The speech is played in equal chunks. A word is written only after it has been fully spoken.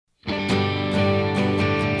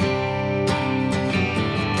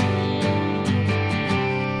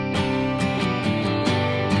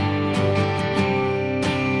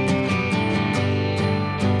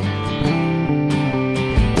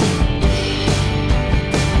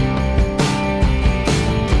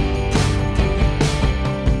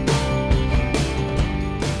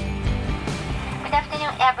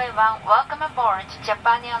board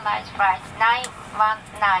Japan Airlines Flight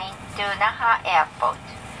 919 to Naha Airport.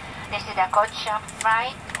 This is a code-share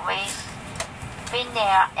flight with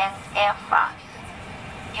Finnair and Air France.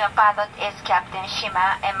 Your pilot is Captain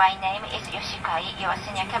Shima, and my name is Yoshikai, your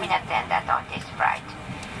senior cabin attendant on this flight.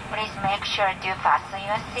 Please make sure to fasten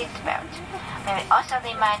your seatbelt. May we also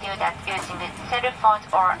remind you that using cell phones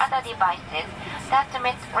or other devices that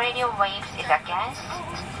emit radio waves is against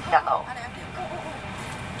the law.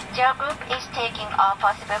 Your group is taking all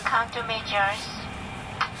possible countermeasures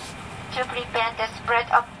to prevent the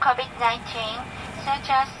spread of COVID-19,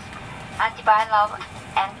 such as antiviral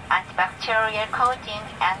and antibacterial coating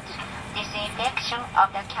and disinfection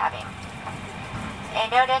of the cabin.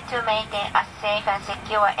 In order to maintain a safe and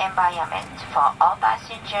secure environment for all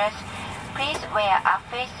passengers, please wear a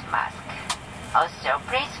face mask. Also,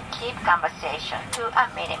 please keep conversation to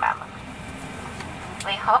a minimum.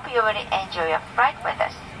 We hope you will enjoy your flight with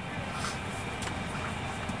us.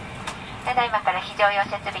 ただいまから非常用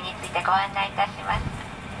設備についてご案内いたします。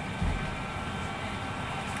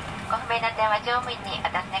ご不明な点は乗務員にお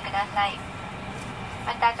尋ねください。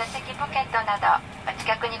また座席ポケットなどお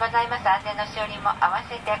近くにございます安全の処理も合わ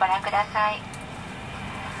せてご覧ください。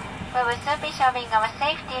We will soon be showing our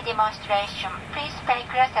safety demonstration. Please pay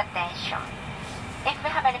close attention. If you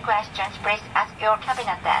have any questions, please ask your cabin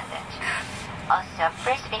attendant. Also,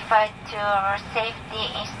 please refer to our safety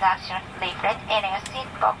instruction leaflet in your seat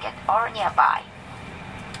pocket or nearby.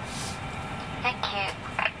 Thank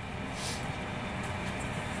you.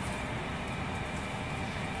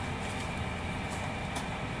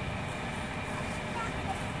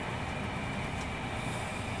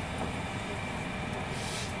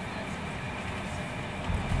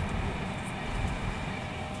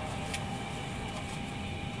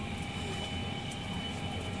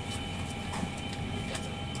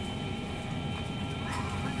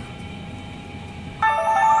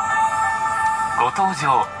 ご搭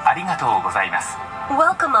乗ありがとうございます。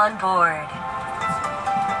 Welcome on board.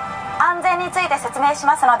 安全について説明し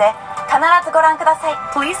ますので必ずご覧ください。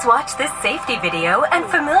 Please watch this safety video and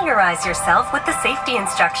familiarize yourself with the safety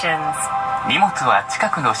instructions. 荷物は近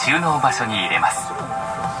くの収納場所に入れます。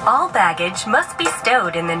 All baggage must be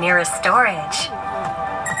stowed in the nearest storage.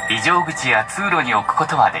 非常口や通路に置くこ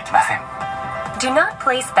とはできません。 Do not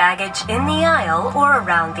place baggage in the aisle or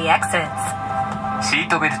around the exits. シー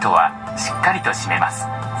トベルトはしっかりと締めます。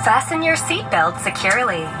 Fasten your seatbelt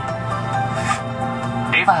securely.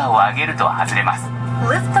 レバーを上げると外れます。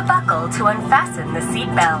 Lift the buckle to unfasten the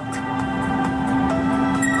seatbelt.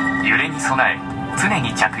 揺れに備え常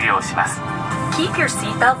に着用します。 Keep your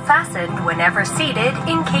seatbelt fastened whenever seated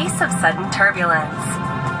in case of sudden turbulence.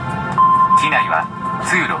 機内は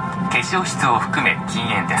通路、化粧室を含め禁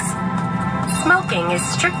煙です。 Smoking is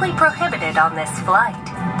strictly prohibited on this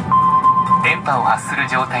flight. 電波を発する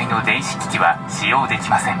状態の電子機器は使用でき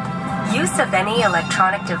ません。 Use of any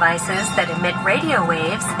electronic devices that emit radio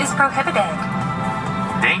waves is prohibited.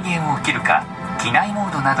 電源を切るか機内モ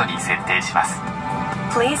ードなどに設定します。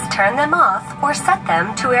 Please turn them off or set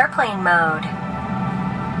them to airplane mode.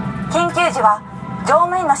 緊急時は乗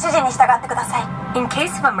務員の指示に従ってください。 In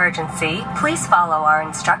case of emergency, please follow our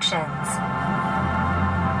instructions.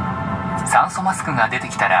 酸素マスクが出て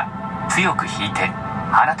きたら強く引いて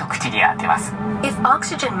鼻と口に当てます。 If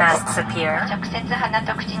oxygen masks appear, 直接鼻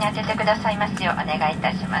と口に当ててくださいますようお願いい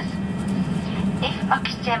たします。 If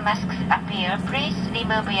oxygen masks appear, please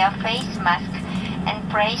remove your face mask and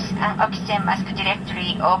place an oxygen mask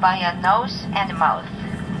directly over your nose and mouth.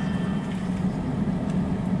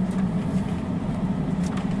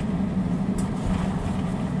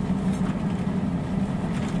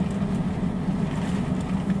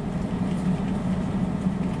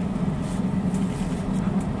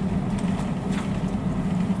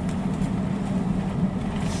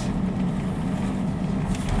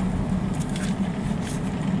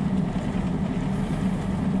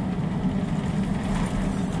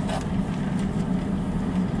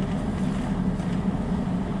 機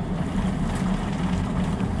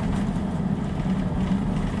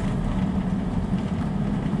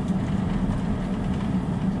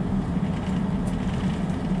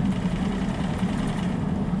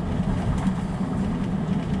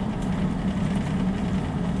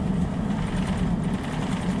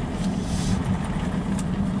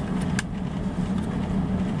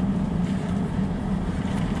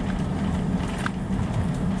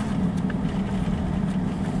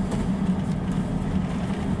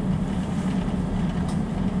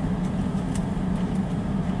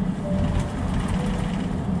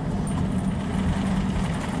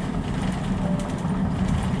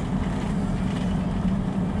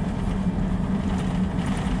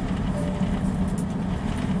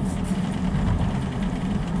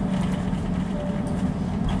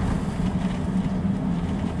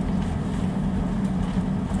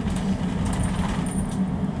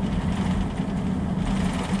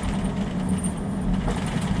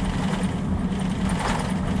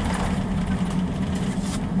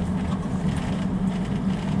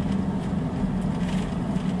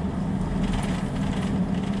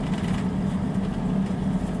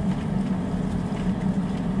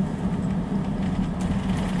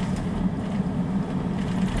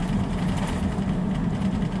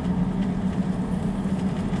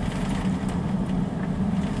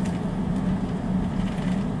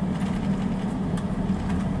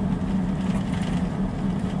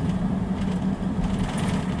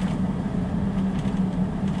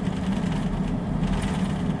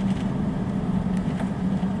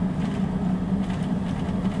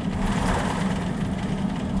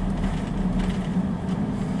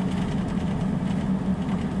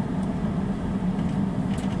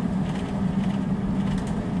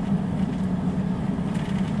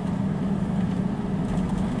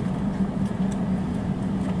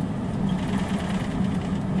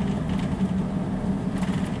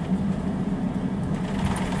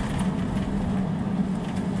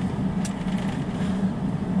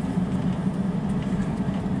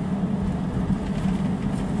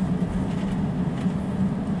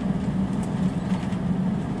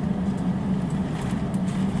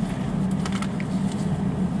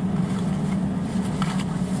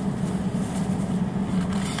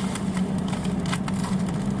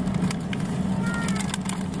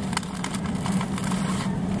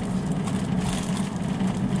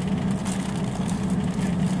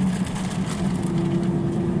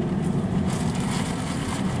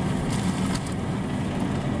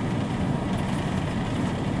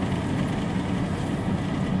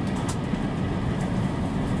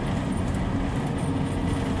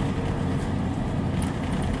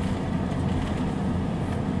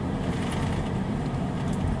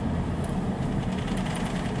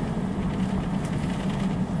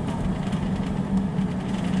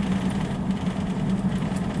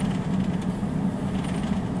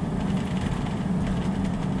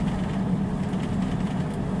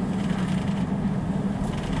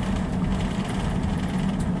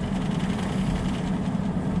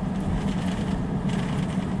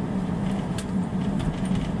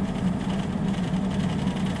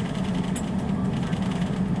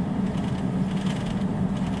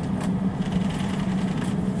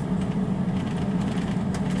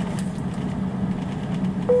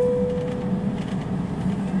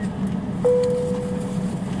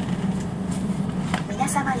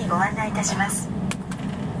案内いたします。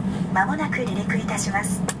まもなく離陸いたしま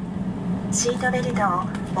す。シートベルト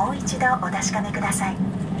をもう一度お確かめください。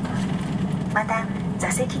また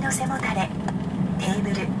座席の背もたれ、テーブ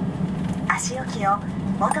ル、足置きを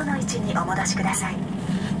元の位置にお戻しください。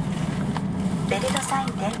ベルトサイ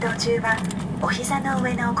ン点灯中はお膝の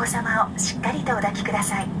上のお子様をしっかりとお抱きくだ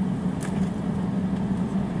さい。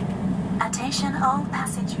 Attention all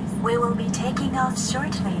passengers, we will be taking off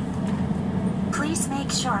shortly. Please make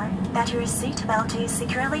sure that your seatbelt is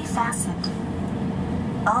securely fastened.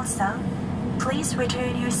 Also, please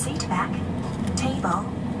return your seat back, table,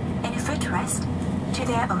 and footrest to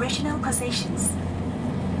their original positions.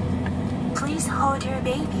 Please hold your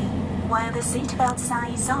baby while the seatbelt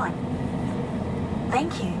sign is on.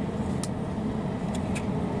 Thank you.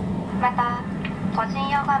 また個人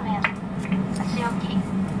用画面、足置き、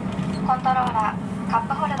コントローラー、カッ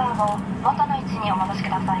プホルダーを元の位置にお戻しく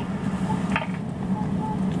ださい。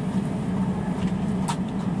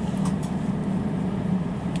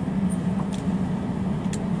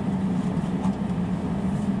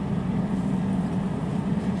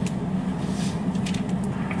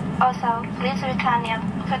Also, please return your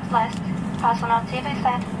footrest, personal TV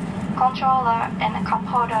set, controller, and cup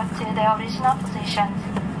holder to their original positions.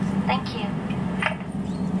 Thank you.